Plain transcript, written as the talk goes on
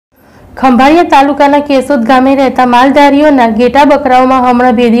ખંભાળિયા તાલુકાના કેશોદ ગામે રહેતા માલધારીઓના ઘેટા બકરાઓમાં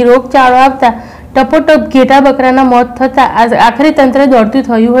હમણાં ભેદી રોગચાળો આવતા ટપોટપ ઘેટા બકરાના મોત થતા આખરે તંત્ર દોડતું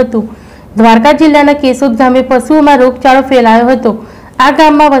થયું હતું। દ્વારકા જિલ્લાના કેશોદ ગામે પશુઓમાં રોગચાળો ફેલાયો હતો। આ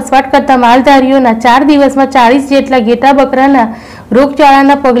ગામમાં વસવાટ કરતા માલધારીઓના 4 દિવસમાં 40 જેટલા ઘેટા બકરાના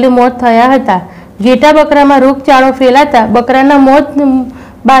રોગચાળાના પગલે મોત થયા હતા। ઘેટા બકરામાં રોગચાળો ફેલાતા બકરાના મોત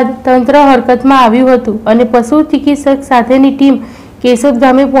બાદ તંત્ર હરકતમાં આવ્યું હતું અને પશુ ચિકિત્સક સાથેની ટીમ કેશોદ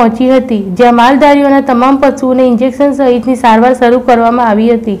ગામે પહોંચી હતી, જ્યાં માલધારીઓના તમામ પશુઓને ઇન્જેક્શન સહિતની સારવાર શરૂ કરવામાં આવી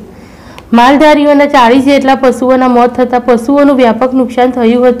હતી। માલધારીઓના 40 જેટલા પશુઓના મોત થતાં પશુઓનું વ્યાપક નુકસાન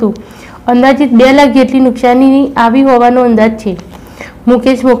થયું હતું। અંદાજિત 2 લાખ જેટલી નુકસાની આવી હોવાનો અંદાજ છે।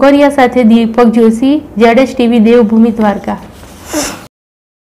 મુકેશ મોકરિયા સાથે દીપક જોશી, ZSTV દેવભૂમિ દ્વારકા।